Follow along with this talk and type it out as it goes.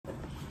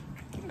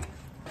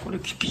これ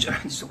キキじゃな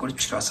いんですよ、これ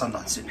チュラさんな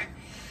んですよね。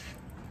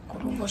こ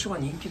の場所が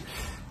人気。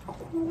こ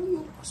ういう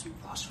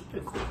場所とい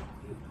うか、こう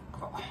いう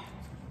なんか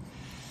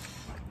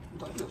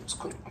台を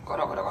作る、ガ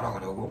ラガラガラガ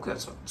ラ動くや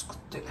つを作っ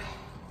てい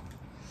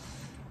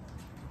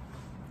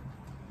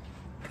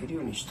ける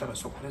ようにしたら、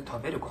そこで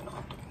食べるかなと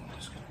思うん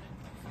ですけどね。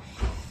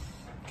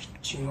キッ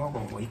チンワゴ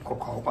ンを1個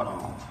買おうかな。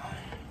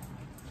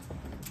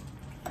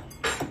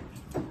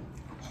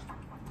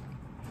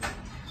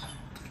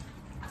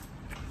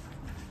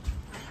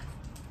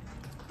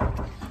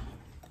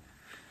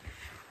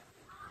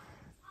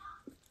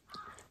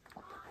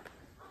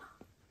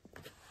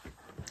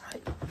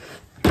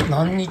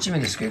何日目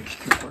ですか、こ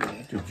れ。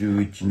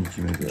11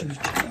日目ぐらい。前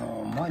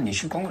2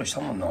週間ぐらいした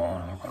もんな、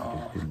なんかな。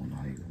でも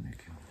ないよね、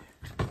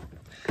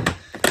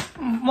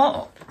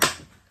まあ、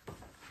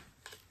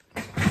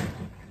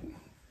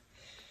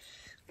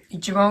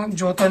一番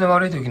状態の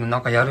悪い時のな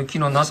んかやる気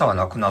のなさは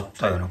なくなっ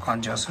たような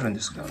感じはするん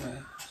ですけどね。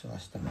明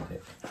日ま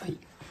で。はい、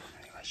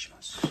お願いしま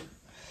す。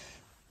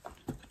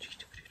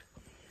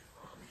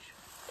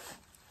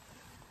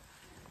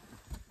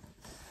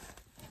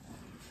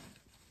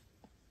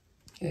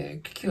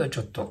機器はち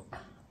ょっと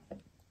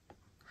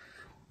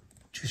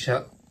注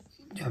射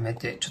やめ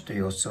てちょっと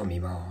様子を見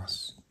ま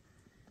す。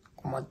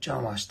こまっちゃ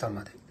んは明日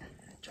まで。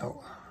じゃ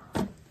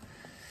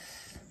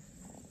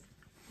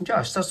あ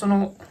明日そ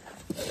の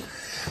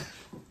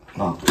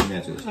この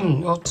やつですか。を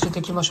連れ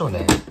てきましょう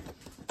ね。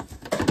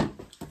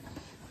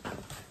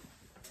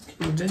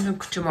全然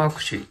口も開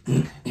くし。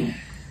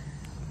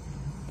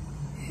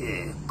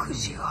9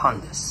時半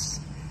です。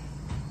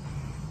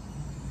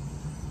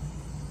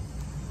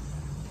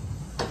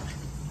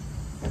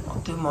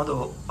で窓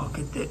を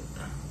開けて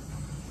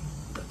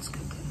つけ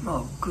て、ま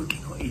あ空気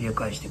の入れ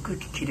替えして、空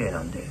気きれい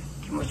なんで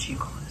気持ちいい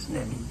かもです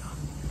ね、みんな。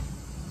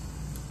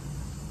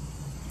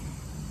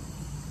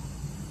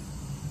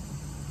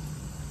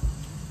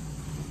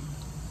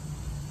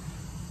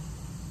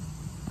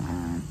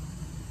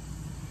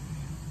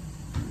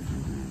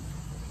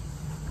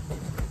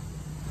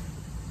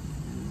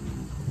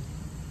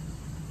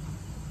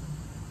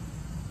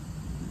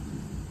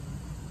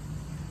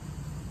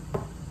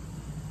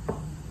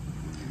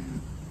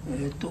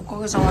お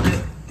かげさまで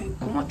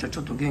こまっちゃんち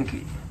ょっと元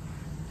気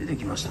出て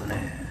きました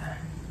ね。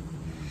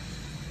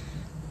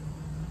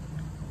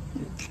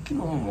キキ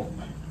の方も、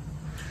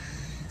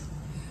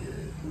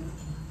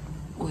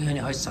お部屋に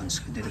入ってたんで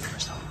すけど出てきま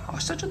した。明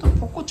日ちょっと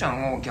ポコちゃ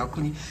んを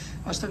逆に、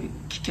明日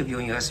キキは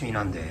病院お休み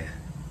なんで、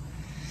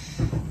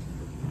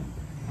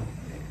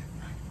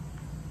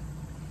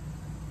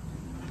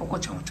ポコ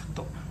ちゃんはちょっ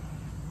と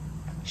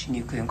歯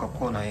肉炎か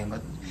口内炎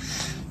が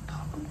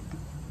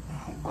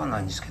分かんな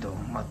いんですけど、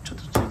まあちょっ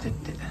と連れて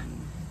って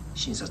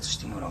診察し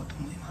てもらおうと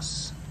思いま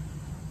す。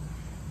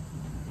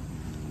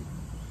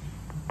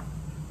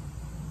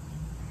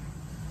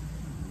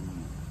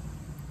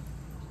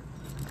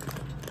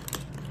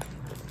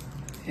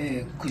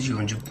9時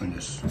40分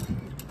です。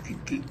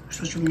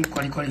久しぶりに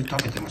カリカリ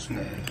食べてます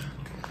ね。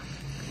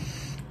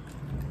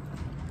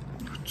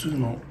普通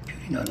のピ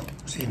ュリナの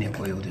成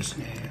猫用です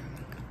ね。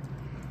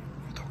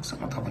たくさ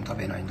んは多分食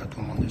べないんだと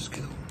思うんですけ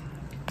ど。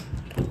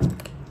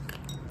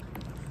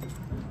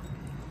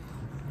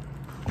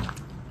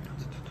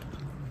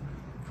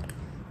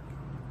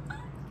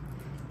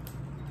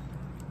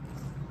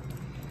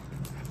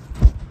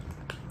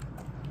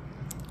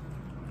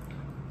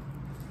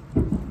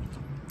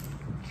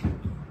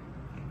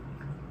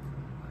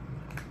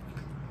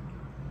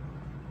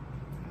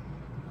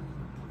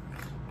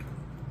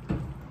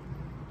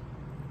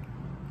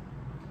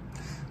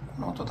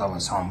この後多分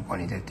散歩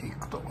に出てい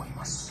くと思い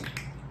ます。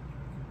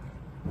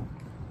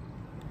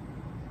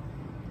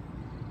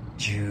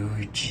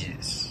11時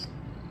です。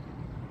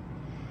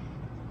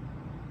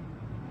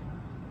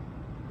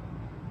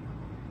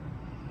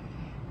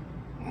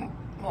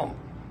ま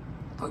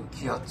あ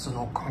気圧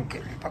の関係、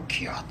やっぱ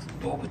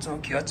動物の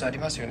気圧あり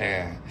ますよ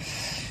ね。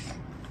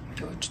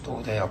今日はちょっ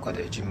と穏やか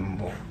で、自分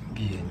も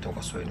鼻炎と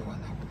かそういうのが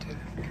なくて、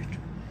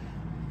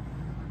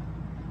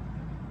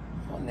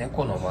まあ、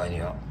猫の場合に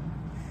は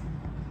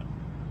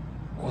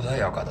穏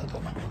やかだ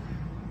と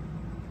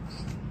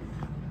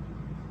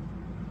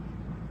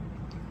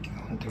基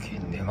本的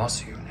に寝ま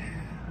すよね。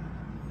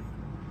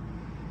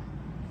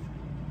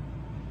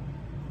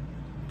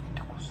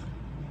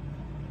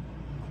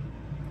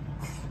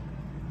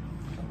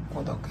こ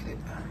こだけで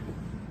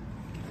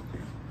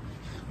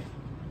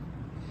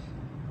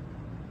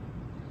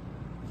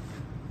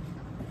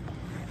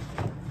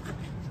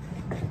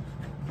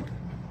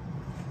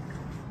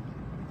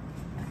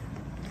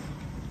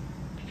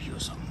リオ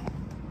さんも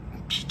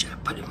ピーちゃんやっ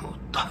ぱりもう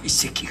体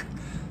積が違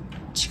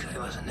い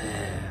ますね。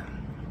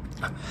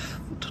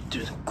撮って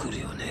ると来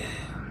るよね。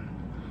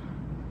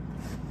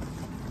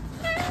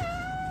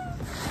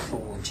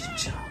おじ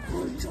ちゃん、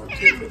おじちゃん、テ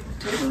ーブ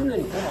ルの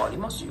上にご飯あり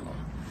ますよ。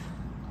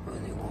これ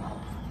ね、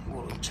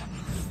ゴロちゃん。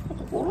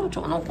ゴロち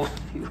ゃんなんか、よ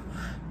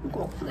く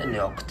わかんないね、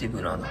アクティ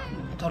ブなの。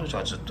タロちゃん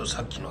はずっと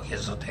さっきのヘ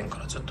ッド店か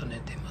らずっと寝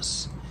てま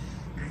す。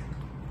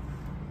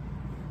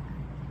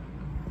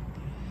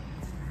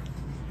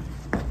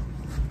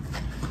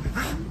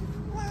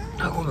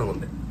ごめんご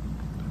めん。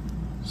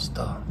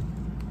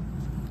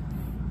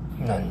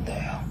なん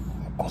だよ、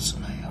起こす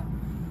なよ。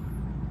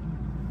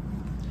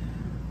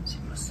すい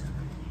ません。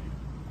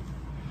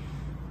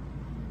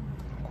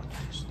こっち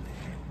ですね。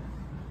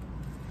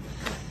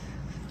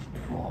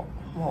も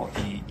う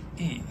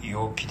いい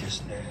陽気で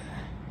すね。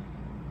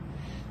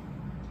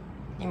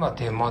今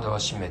天窓は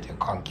閉めて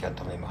換気は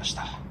止めまし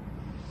た。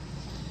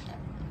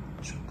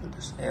ちょっと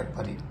ですね、やっ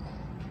ぱり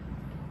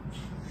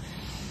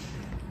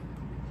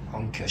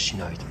換気はし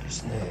ないとで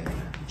すね、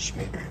閉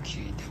める切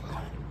りで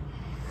は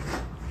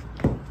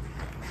こん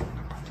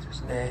な感じで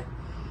すね。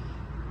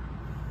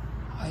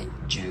はい、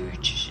11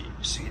時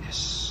過ぎで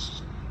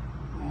す。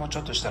もうち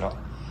ょっとしたら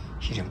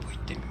昼歩行っ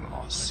てみ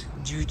ます。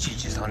11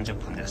時30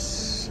分で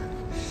す。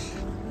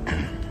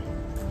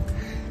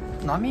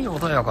波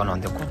穏やかな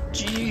んで、こっ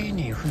ち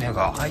に船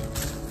が入っ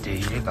て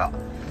いれば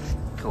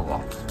今日は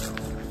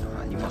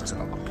荷物が来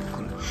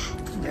る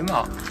で、ま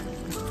あ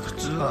普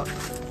通は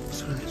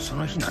そ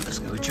の日なんです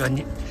けど、うちは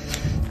道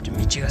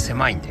が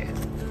狭いんで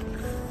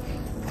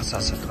朝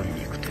取り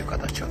に行くという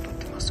形をとっ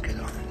てますけ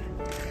ど、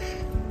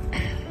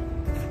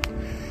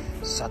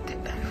さて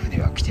船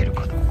は来てる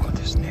かどうか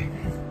ですね。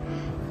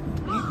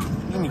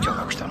ミミちゃん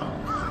が来たな。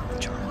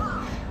じゃ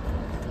あ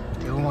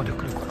電話で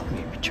来るかな、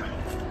ミミちゃん。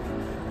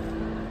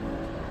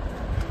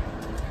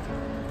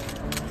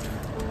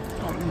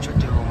ミミちゃん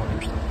電話ま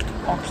で来た。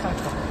あ、来た。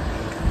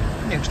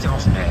ね、来てま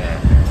すね。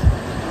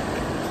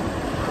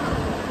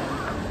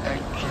はい、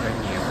左に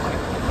ゆっくり。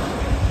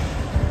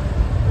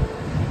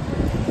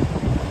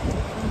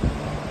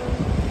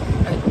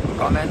はい、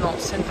画面の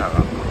センター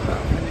が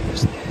船で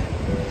すね。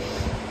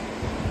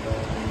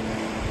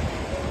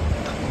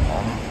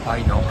満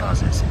杯の花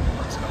先生の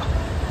松が。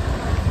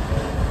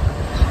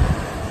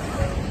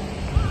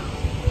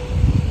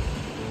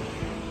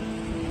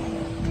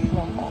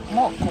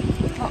まあこ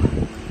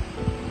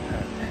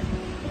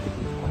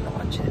んな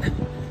感じで。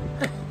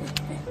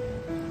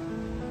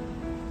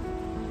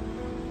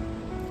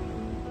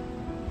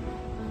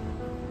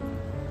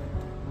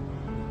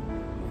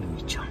ミ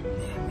ミちゃんね、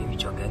ミミ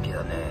ちゃん元気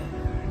だね。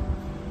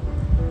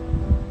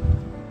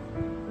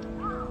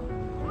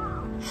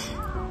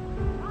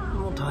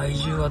もう体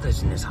重はで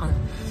すね、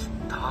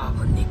多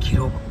分2キ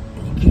ロ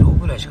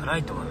ぐらいしかな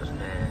いと思いますね。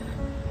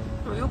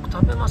でもよく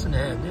食べますね。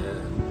で、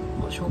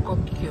消化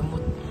器系も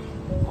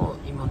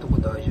今のとこ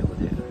ろ大丈夫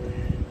で。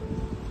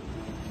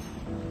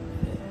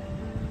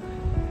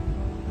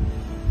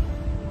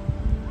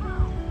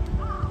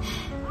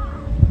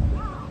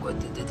こうやっ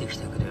て出てき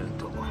てくれる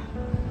と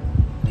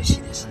嬉し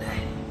いですね。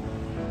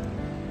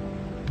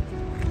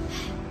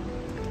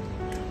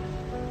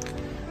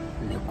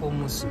猫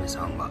娘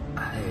さんが、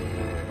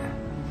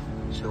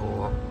小学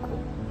校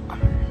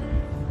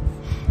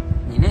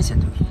2年生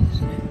の時にで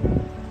すね、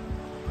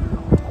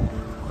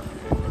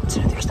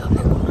連れてきた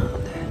猫なの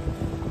で、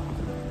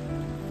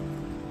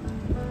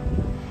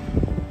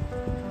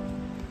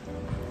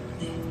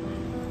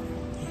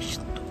よいし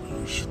ょっとよ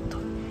いしょっと。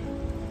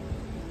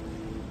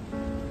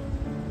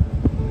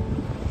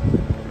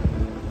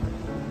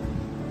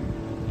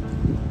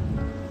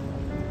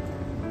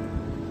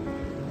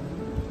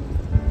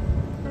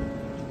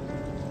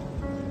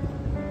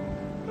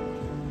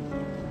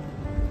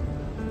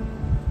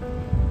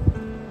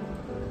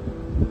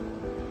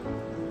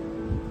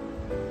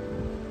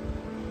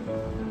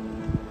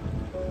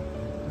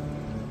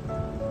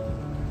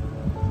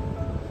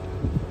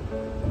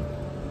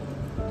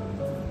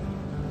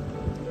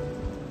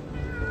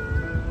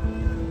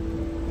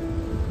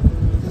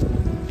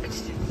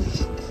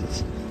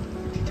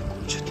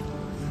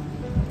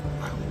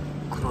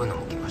黒いの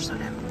も来ました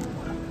ね。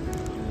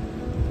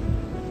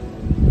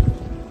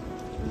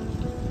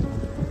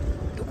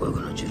どこ行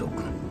くの？16。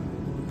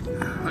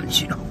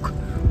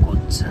こっ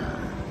ち。よ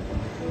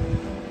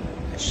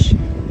し。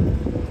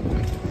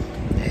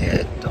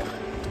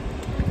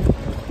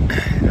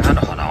菜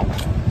の花を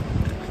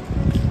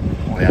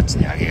おやつ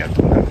にあげよう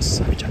と思います。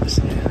サビちゃんです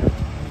ね。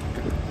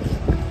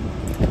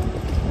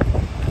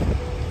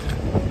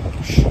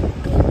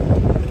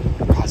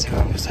風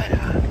がうるさいな。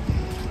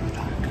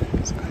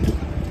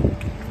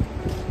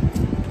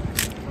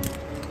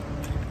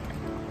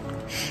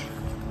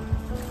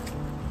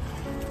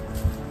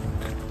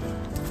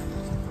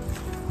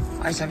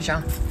はい、サビちゃ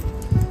ん。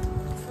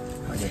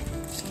おいで。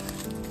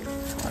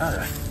あ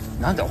ら、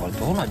なんだこれ、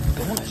どうなんし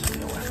た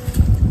のこれ。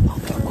な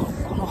んだよ、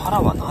この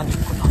腹は何？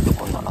これなんで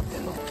こんななって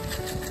んの？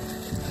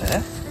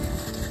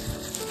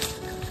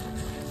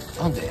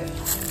なんで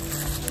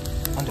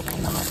こ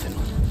んななってん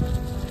の？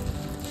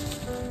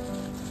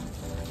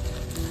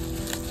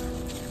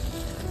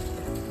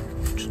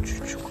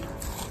こ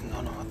ん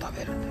なのは食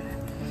べるんでね。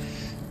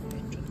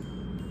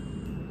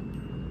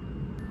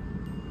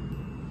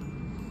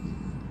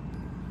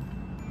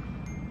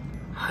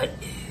はい、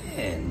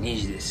2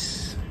時で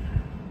す。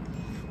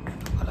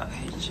から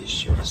返事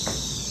しま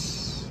す。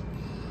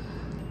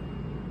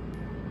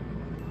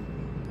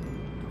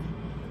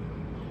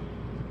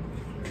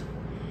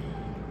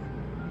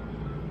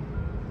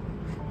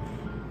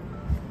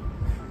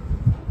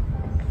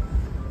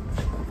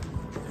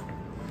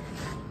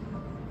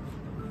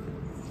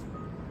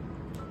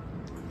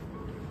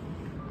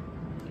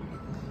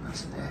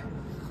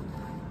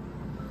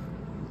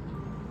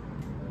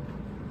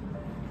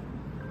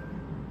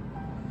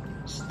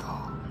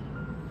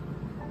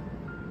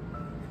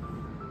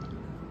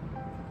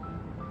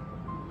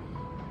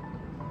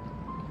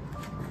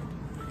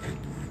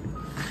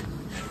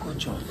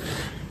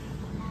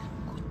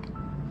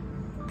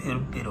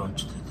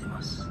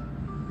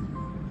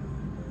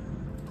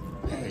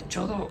ち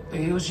ょうど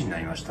4時にな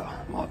りました。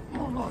まあ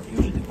4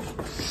時でも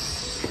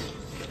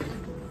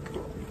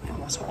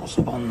まさか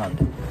遅番なん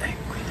でゆっく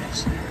りで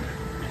すね。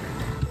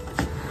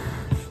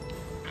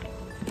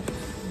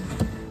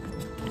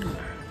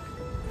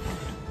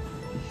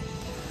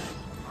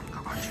こん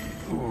な感じ。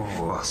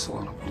うわ、す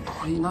ごいな。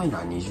足りないな。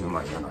20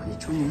枚じゃない。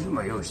一応20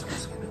枚用意したんで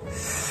すけど、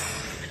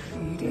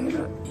入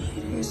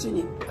れず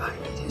にあ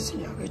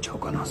げちゃおう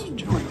かな。そっ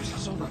ちの方が良さ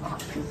そうだな。入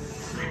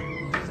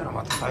れたら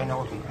また大変な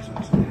ことになりそう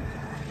ですね。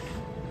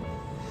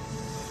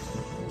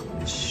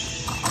よ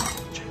し。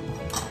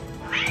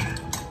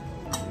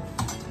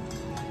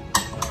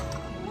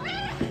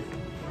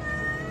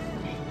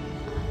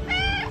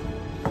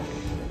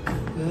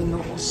上の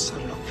お皿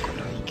か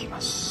らいき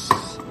ます。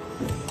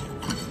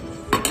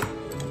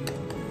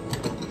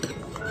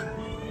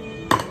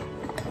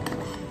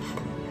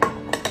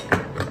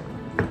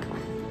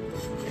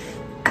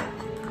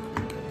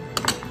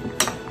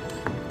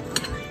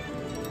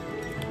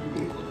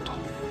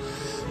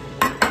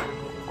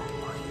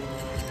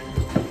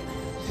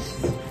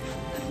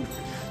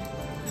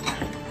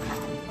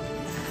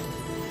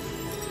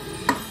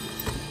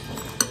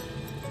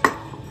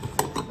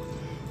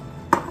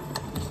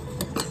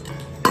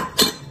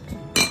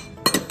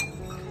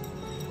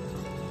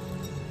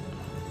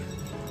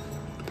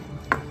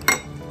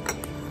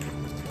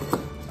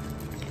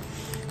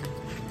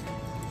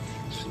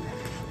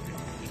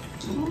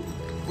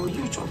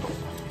ちょっと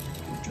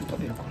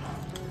食べるかな。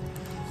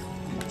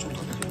ちょっと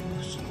食べてみ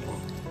ます。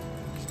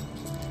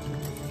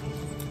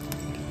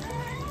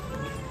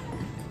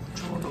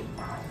ちょうど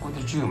これ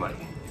で10枚。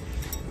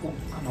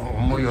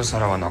重いお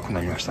皿はなくな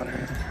りましたね。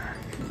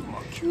ま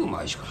あ9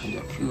枚しかないんだ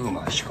よ。9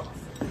枚しか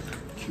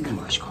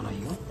な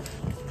いよ。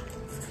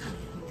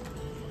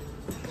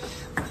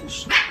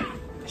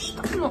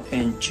下の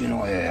円柱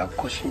のがやや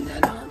こしいんだ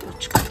よな。どっ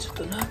ちかちょっ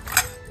とな。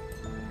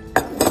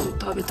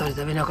食べたり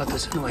食べなかったり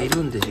するのがい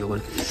るんですよ、こ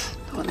れ。だか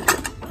らね、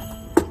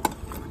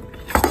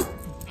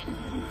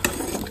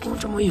紅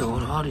茶もいいよ、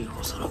あるよ、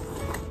お皿。よ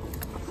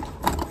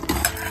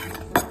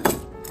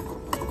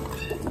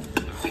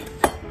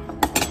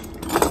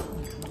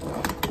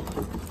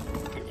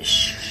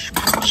し、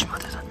こっちま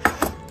でだ。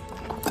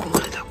ここま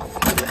でだ、ここ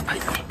まで。はい。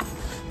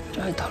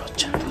じゃあ、太郎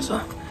ちゃんどうぞ。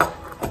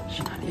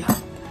何や。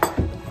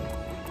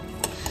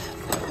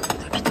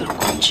来たら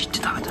こっち行って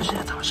食べてほしいな、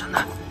太郎ちゃん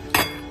な。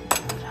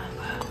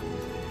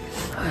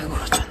はい、ゴ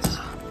ロちゃんどうぞ。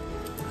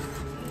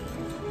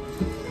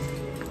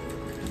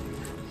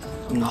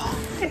なん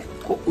で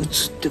こう映っ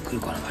てく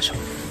るかな、場所。は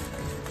い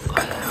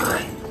は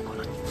い。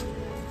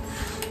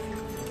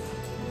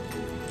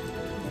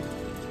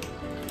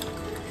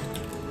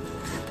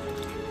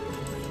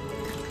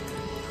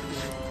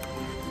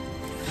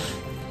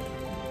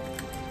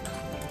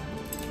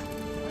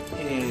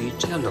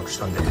一段落し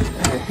たんで、部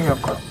屋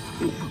から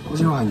5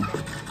時半にキッ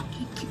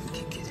キ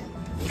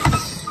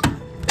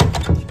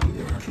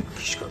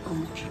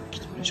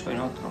しかい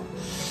なかったな。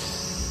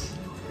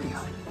い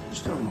や、そ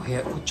したらもう部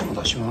屋こっちも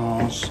出し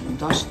ます。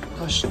出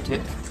して元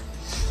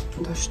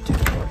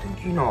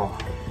気いいな。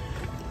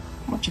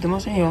マッチ出ま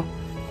せんよ。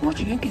マッ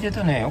チ元気出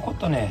たね。よかっ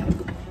たね。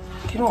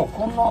昨日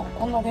こ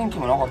んな元気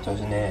もなかったで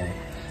すね。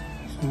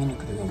見に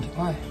来て元気。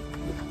はい。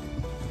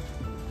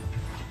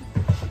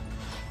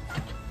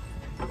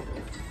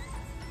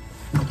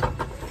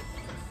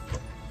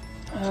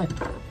はい。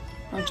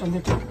ランちゃん出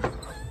て。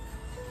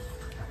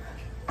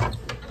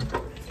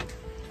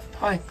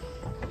はい。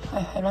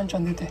ランちゃ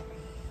ん出て。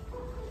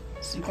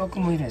スイカく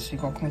んもいるね。スイ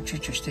カくんもチュー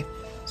チューして。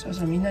そろ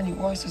そろみんなに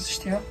ご挨拶し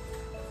てよ。は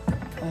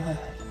い。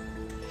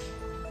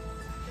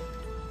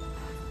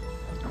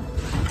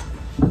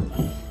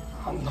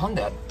なん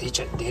で出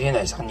れな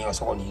い3人が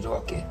そこにいる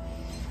わけ。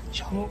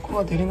シャモくん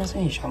は出れませ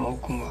んよ、シャモ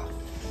くんは。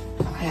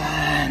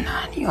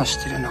何を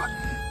してるの。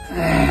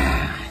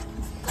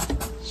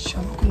シ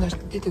ャモくん出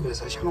てくだ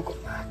さい、シャモくん。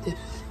で、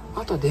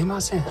あとは出ま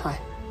せん。はい。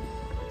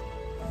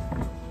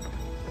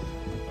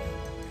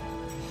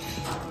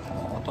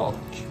あとは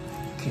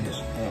キで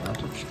すね。あ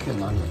とキは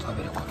何を食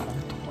べるかなと思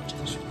っちゃい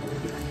ました。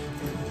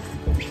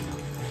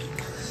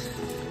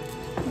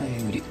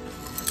無理。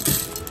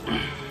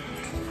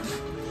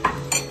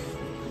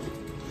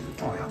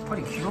やっぱ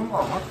り気温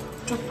が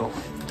ちょっと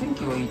天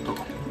気がいいと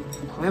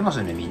食べま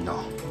すね、みんな。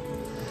天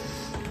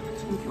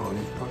気はね、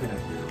食べない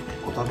けど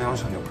結構食べま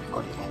したね、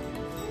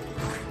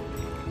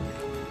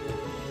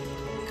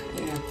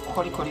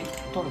カリカリ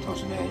食べてま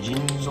すね。腎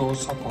臓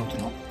サポート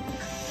の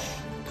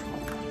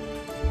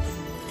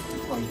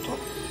割と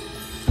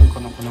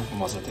なかなか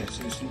混ぜたやつ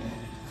ですね。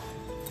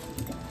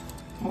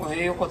もう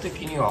栄養価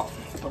的には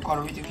カ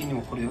ロリー的に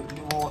もこれ両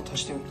方足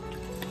して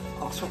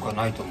悪色は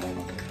ないと思う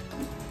ので、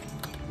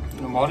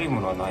悪い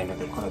ものはないの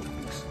で体に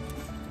です。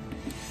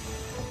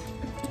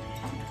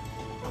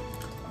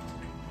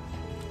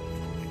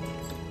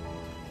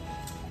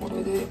こ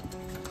れで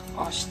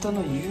明日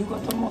の夕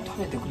方も食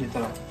べてくれた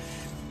ら本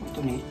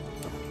当に、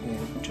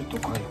ちょっと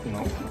回復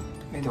の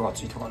目処が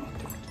ついたかなっ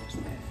て感じです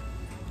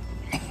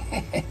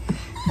ね。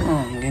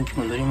元気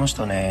戻りまし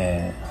た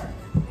ね。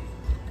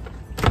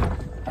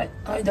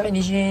はい、第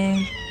2陣。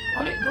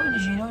あれ第二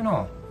子いない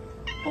な。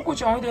ポコ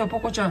ちゃんおいでよ、ポ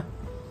コちゃん。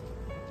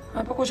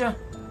はい、ポコちゃん。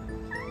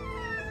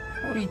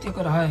降りて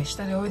から、はい、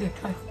下でおいで。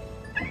はい。こ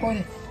こおい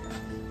で。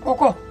こ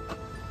こ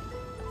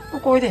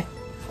おいで。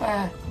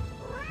は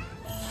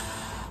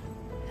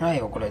い。は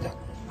い、怒られた。は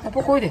い、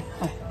ポコおいで。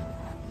は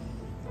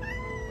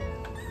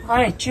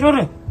い。はい、チロ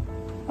ル。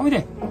おい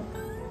で。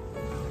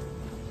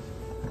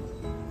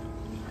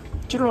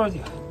チロルおい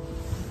で。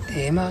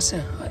出ません。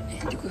はい、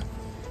行く。こ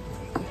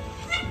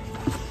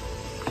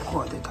こ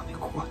は出たね、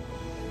ここは。は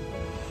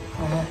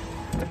い。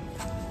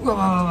うわ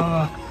わわわ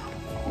わ。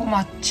お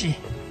待ち。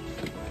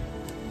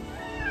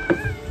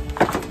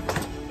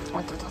あ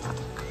った。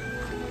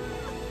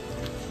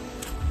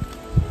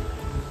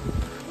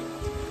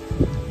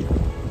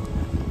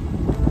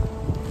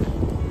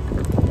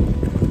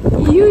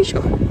よいしょ。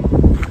や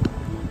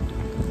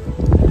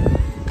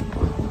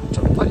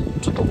っぱり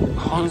ちょっと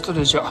半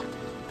袖じゃ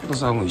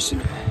寒いです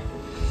ね。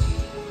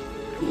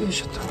よい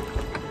しょと。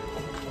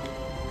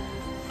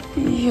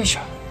よいしょ。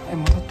はい、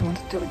戻っ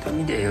てダ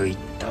メだよ、行っ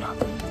たら。ダ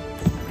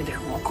メだよ、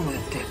奥まで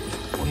って。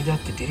俺だっ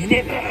て出れ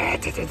ね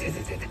えべ。ち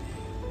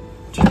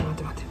ょっ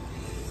と待って。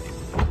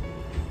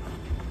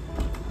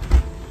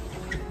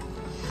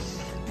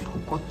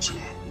こっち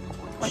ね。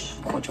はい、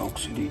ここちゃんお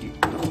薬入り。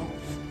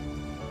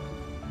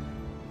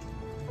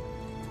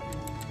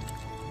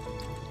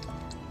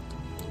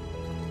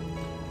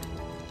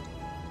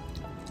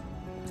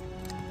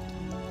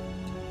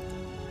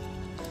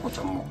ここち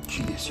ゃんも大き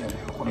いですよね。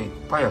これいっ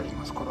ぱいあり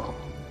ますから。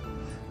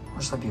明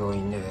日病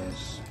院で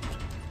す。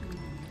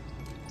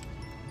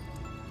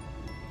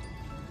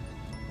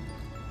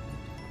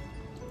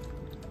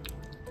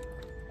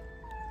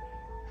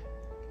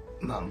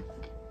満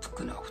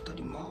腹な2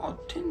人。まあ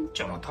てん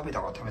ちゃんは食べた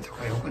か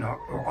よくわ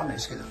かんないで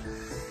すけど、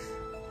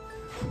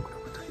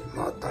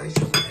まあ大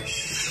丈夫で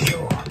し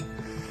ょう。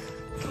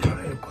取ら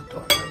れること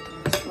はないと思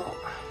いますが、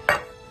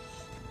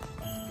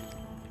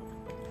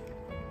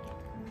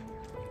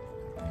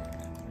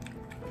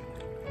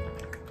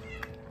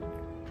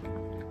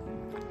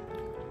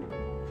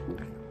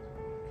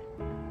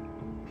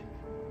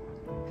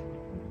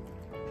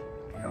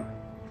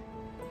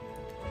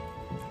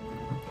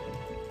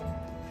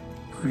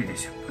プリで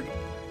すよ、プリ。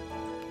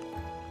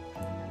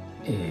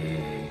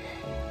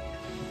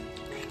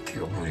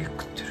今日ブリ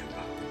食ってる。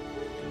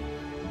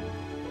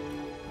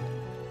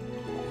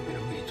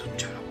ブリ取っ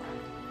ちゃうのか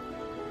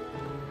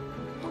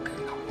な。負ける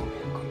な、ごめ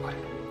ん、頑張れ。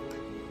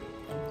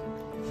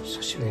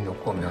久しぶりの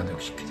コメは好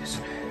きです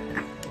ね。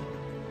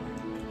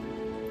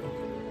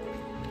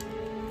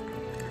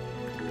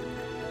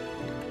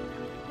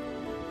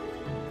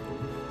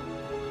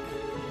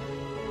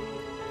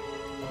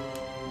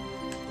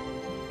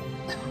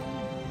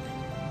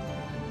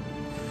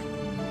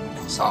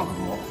サーモン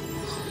も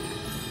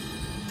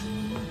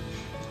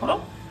あら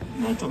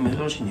なんと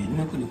珍しいね。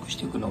ぬくぬくし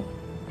ていくの。い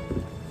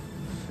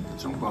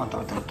つもご飯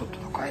食べたらとっと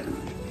と帰るのに。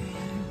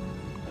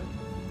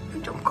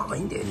ちょっと可愛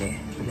いんだよ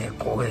ね。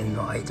公園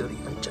のアイドル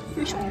になっちゃう。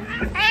よいしょよ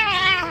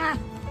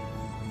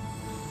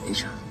い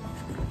しょ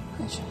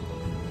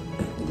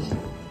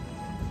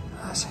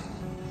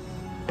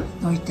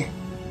で抜いて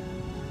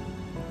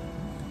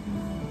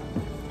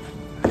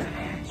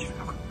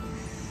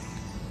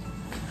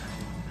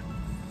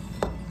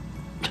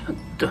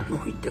ちょっと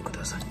抜いてく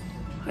ださい。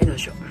はい、どう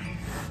しよう。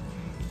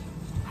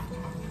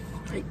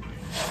はい。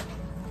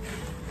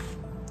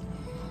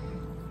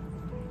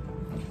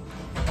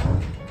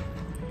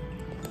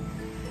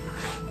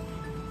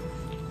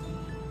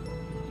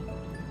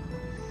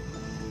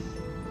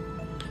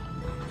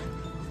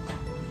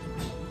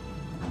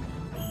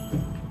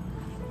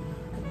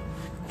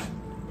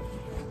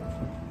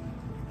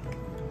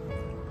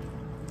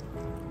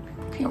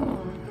ピョン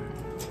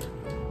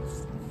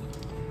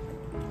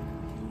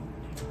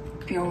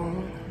ピョン。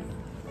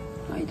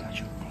はい、大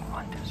丈夫。ご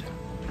飯ですよ。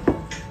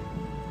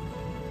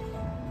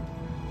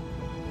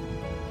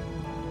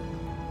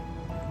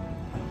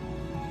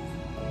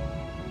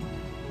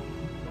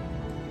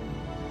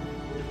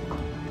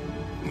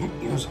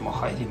皆様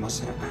入りま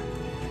せん。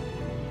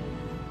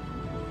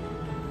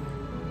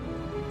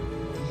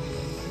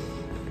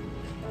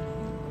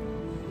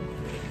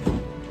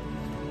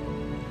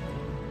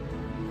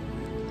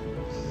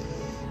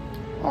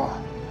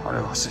あれ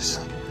忘れて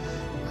た。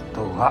あ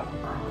とは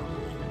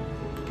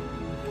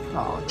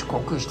遅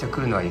刻して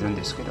くるのはいるん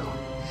ですけど、あ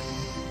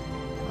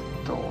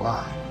と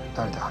は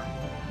誰だ。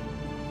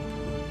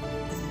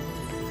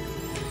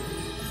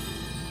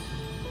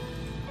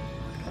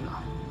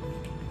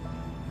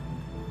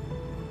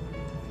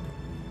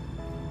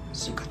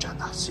スイカちゃん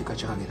だ。スイカ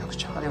ちゃんあげなく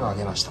ちゃ。あれはあ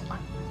げました。なんだっ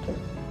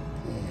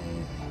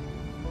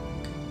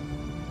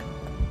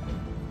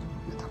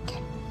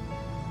け。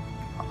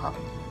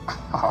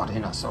レ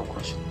ナスを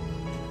殺し。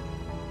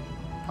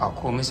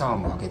小梅さ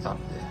んもあげたの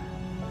で。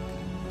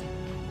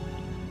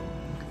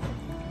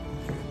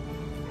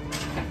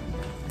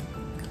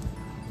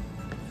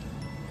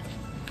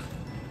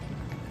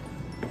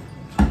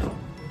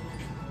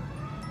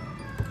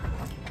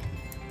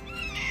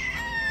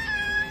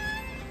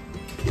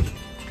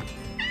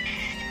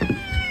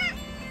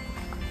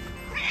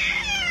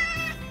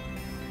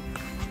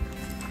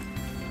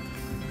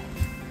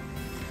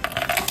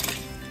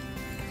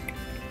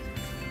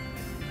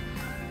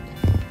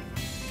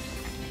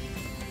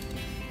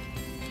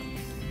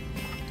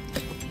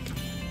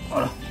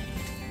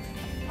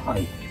は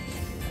い。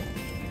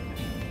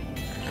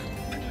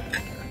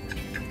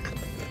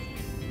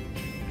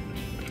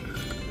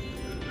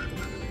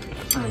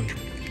はい。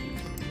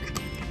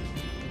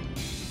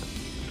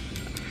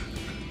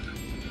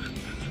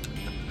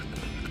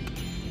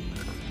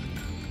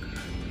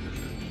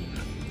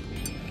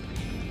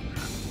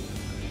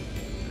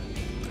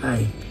は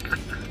い。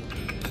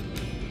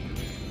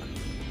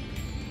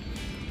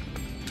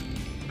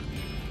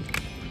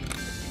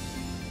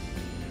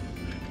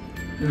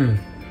う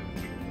ん。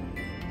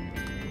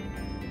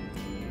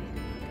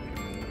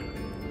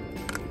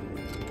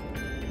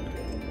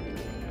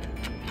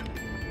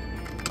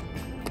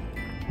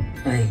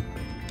はい。